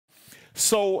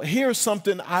So here's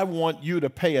something I want you to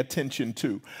pay attention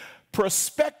to.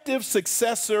 Prospective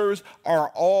successors are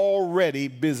already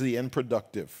busy and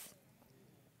productive.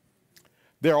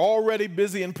 They're already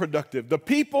busy and productive. The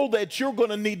people that you're going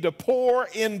to need to pour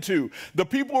into, the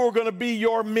people who are going to be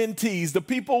your mentees, the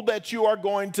people that you are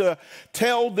going to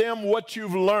tell them what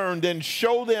you've learned and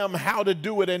show them how to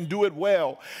do it and do it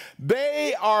well,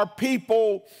 they are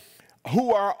people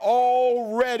who are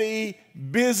already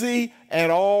busy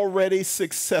and already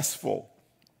successful.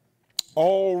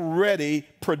 Already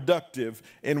productive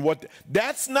in what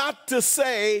that's not to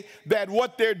say that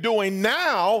what they're doing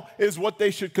now is what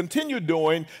they should continue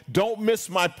doing. Don't miss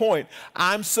my point.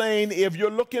 I'm saying if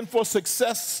you're looking for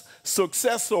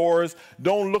successors,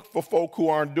 don't look for folk who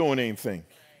aren't doing anything.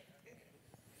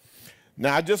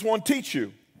 Now I just want to teach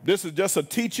you. This is just a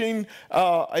teaching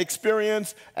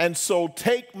experience, and so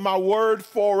take my word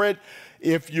for it.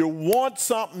 If you want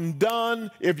something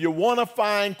done, if you want to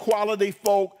find quality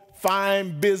folk,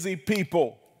 find busy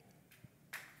people.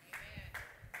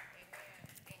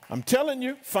 I'm telling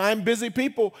you, find busy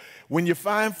people. When you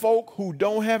find folk who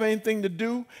don't have anything to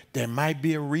do, there might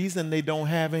be a reason they don't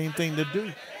have anything to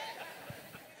do.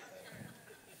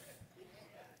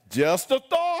 Just a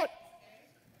thought.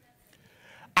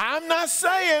 I'm not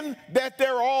saying that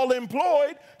they're all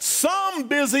employed. Some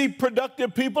busy,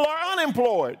 productive people are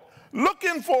unemployed,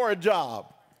 looking for a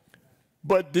job.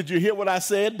 But did you hear what I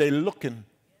said? They're looking.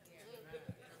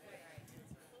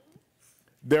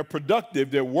 They're productive.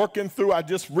 They're working through. I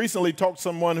just recently talked to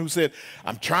someone who said,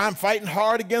 I'm fighting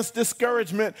hard against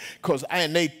discouragement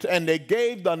and they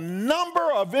gave the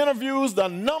number of interviews, the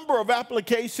number of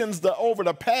applications over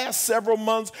the past several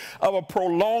months of a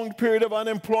prolonged period of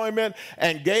unemployment,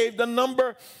 and gave the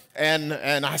number. And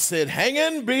I said, hang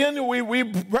in, we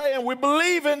praying, we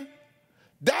believing.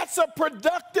 That's a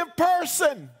productive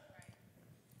person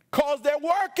because they're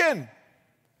working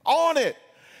on it.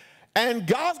 And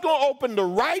God's going to open the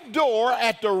right door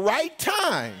at the right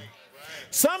time.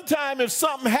 Sometime if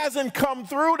something hasn't come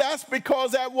through, that's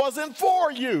because that wasn't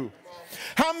for you.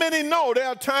 How many know there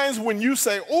are times when you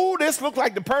say, oh, this looks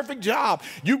like the perfect job.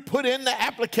 You put in the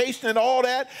application and all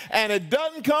that, and it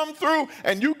doesn't come through,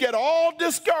 and you get all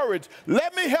discouraged.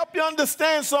 Let me help you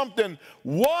understand something.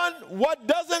 What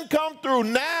doesn't come through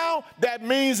now, that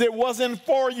means it wasn't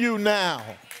for you now.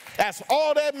 That's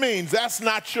all that means. That's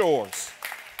not yours.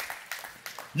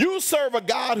 You serve a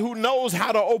God who knows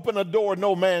how to open a door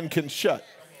no man can shut.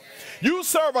 You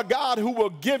serve a God who will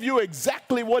give you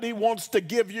exactly what he wants to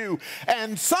give you.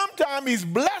 And sometimes he's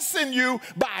blessing you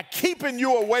by keeping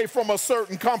you away from a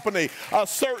certain company, a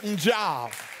certain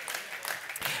job.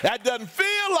 That doesn't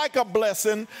feel like a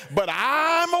blessing, but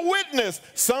I'm a witness.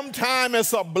 Sometimes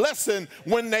it's a blessing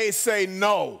when they say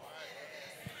no.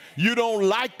 You don't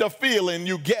like the feeling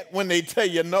you get when they tell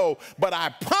you no, but I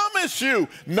promise you,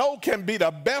 no can be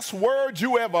the best word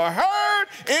you ever heard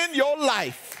in your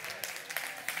life.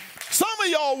 Some of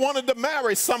y'all wanted to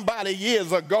marry somebody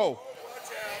years ago.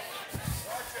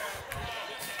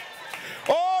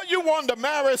 Oh, you wanted to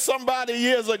marry somebody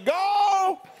years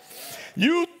ago.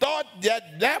 You thought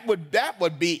that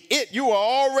would be it. You were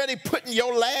already putting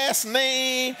your last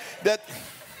name,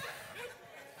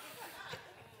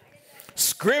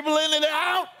 scribbling it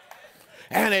out,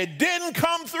 and it didn't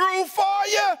come through for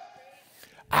you.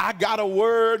 I got a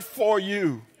word for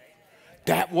you.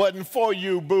 That wasn't for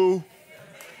you, boo.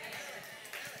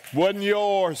 Wasn't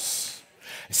yours.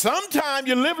 Sometime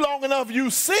you live long enough,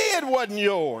 you see it wasn't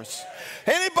yours.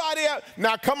 Anybody else?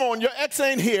 Now, come on, your ex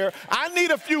ain't here. I need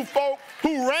a few folk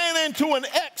who ran into an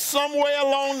ex somewhere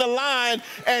along the line,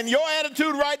 and your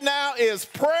attitude right now is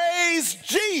praise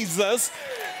Jesus.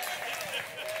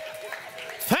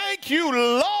 Thank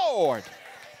you, Lord.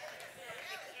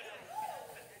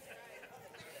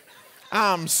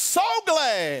 I'm so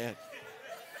glad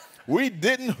we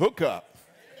didn't hook up.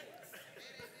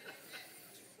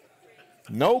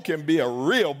 No can be a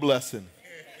real blessing.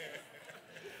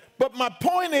 But my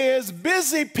point is,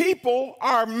 busy people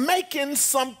are making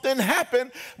something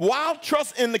happen while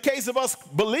in the case of us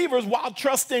believers, while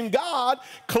trusting God,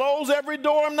 close every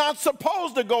door I'm not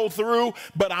supposed to go through,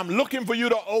 but I'm looking for you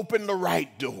to open the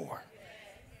right door.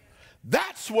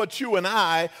 That's what you and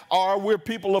I are. We're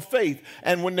people of faith.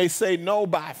 And when they say no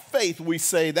by faith, we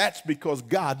say that's because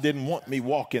God didn't want me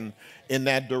walking in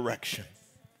that direction.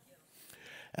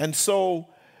 And so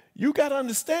you got to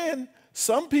understand,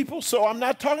 some people, so I'm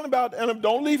not talking about, and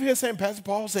don't leave here saying, Pastor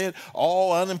Paul said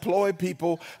all unemployed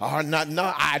people are not.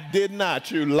 No, I did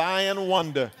not, you lying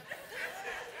wonder.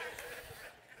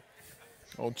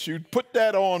 Don't you put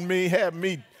that on me,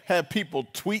 have people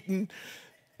tweeting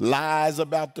lies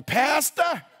about the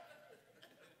pastor.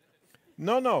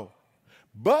 No.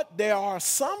 But there are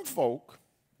some folk,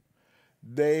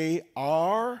 they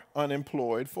are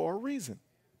unemployed for a reason.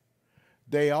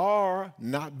 They are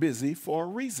not busy for a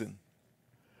reason.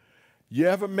 You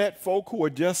ever met folk who are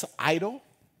just idle?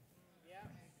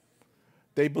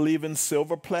 They believe in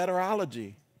silver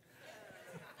platterology.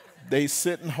 They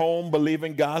sitting home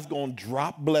believing God's going to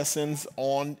drop blessings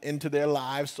into their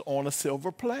lives on a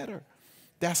silver platter.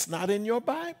 That's not in your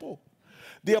Bible.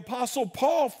 The Apostle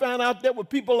Paul found out there were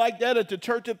people like that at the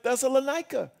church at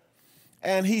Thessalonica.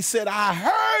 And he said, I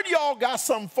heard y'all got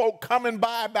some folk coming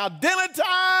by about dinner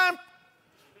time.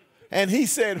 And he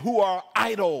said, who are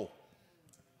idle.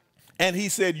 And he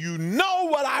said, you know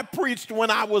what I preached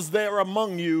when I was there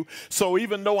among you. So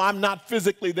even though I'm not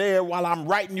physically there while I'm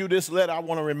writing you this letter, I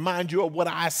want to remind you of what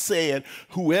I said.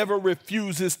 Whoever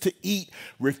refuses to eat,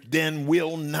 then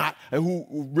will not, who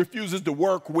refuses to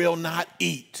work will not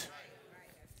eat.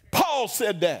 Paul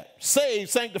said that,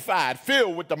 saved, sanctified,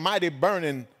 filled with the mighty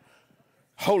burning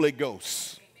Holy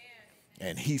Ghost.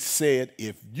 And he said,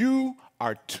 if you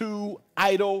are too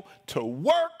idle to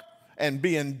work and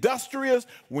be industrious,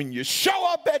 when you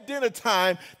show up at dinner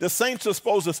time, the saints are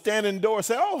supposed to stand in the door and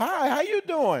say, oh, hi, how you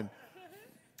doing?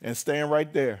 And stand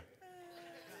right there.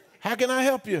 How can I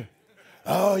help you?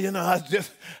 Oh, you know, I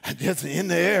just in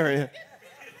the area.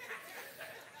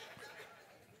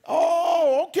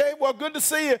 Oh, okay, well, good to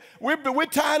see you. We're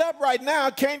tied up right now.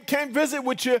 Can't visit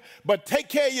with you, but take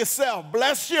care of yourself.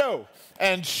 Bless you.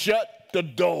 And shut the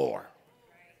door.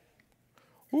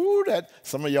 Ooh,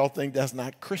 some of y'all think that's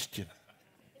not Christian.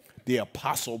 The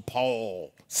Apostle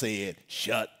Paul said,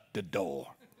 shut the door.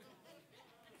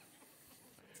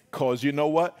 Because you know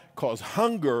what? Because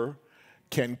hunger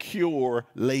can cure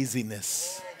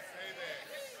laziness.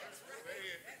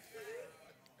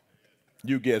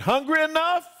 You get hungry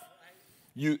enough,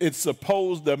 it's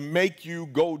supposed to make you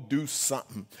go do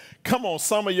something. Come on,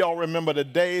 some of y'all remember the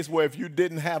days where if you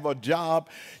didn't have a job,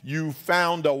 you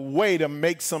found a way to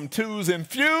make some twos and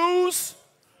fews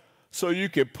so you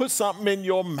could put something in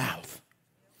your mouth.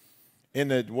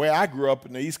 Where I grew up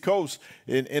in the East Coast,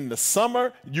 in the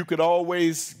summer, you could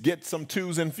always get some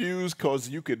twos and fews because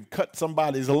you could cut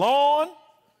somebody's lawn.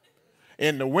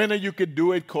 In the winter, you could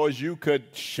do it because you could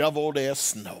shovel their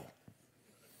snow.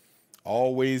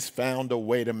 Always found a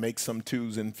way to make some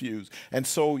twos and fews. And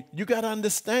so you got to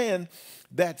understand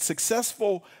that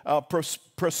successful,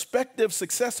 prospective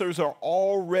successors are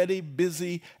already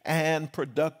busy and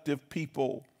productive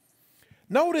people.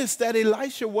 Notice that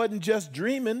Elisha wasn't just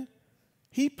dreaming,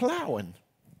 he plowing.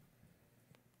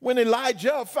 When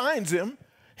Elijah finds him,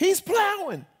 he's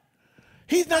plowing.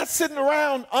 He's not sitting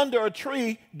around under a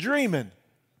tree dreaming.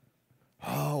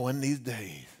 Oh, one of these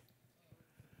days,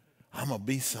 I'm going to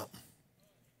be something.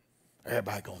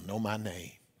 Everybody gonna know my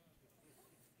name.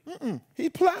 He's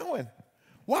plowing.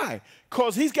 Why?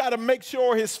 Because he's got to make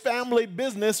sure his family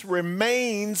business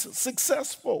remains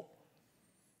successful.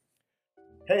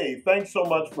 Hey, thanks so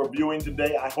much for viewing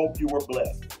today. I hope you were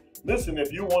blessed. Listen,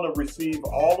 if you want to receive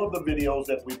all of the videos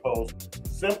that we post,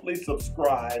 simply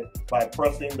subscribe by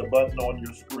pressing the button on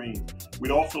your screen.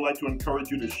 We'd also like to encourage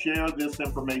you to share this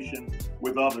information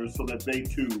with others so that they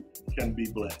too can be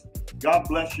blessed. God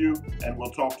bless you, and we'll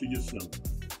talk to you soon.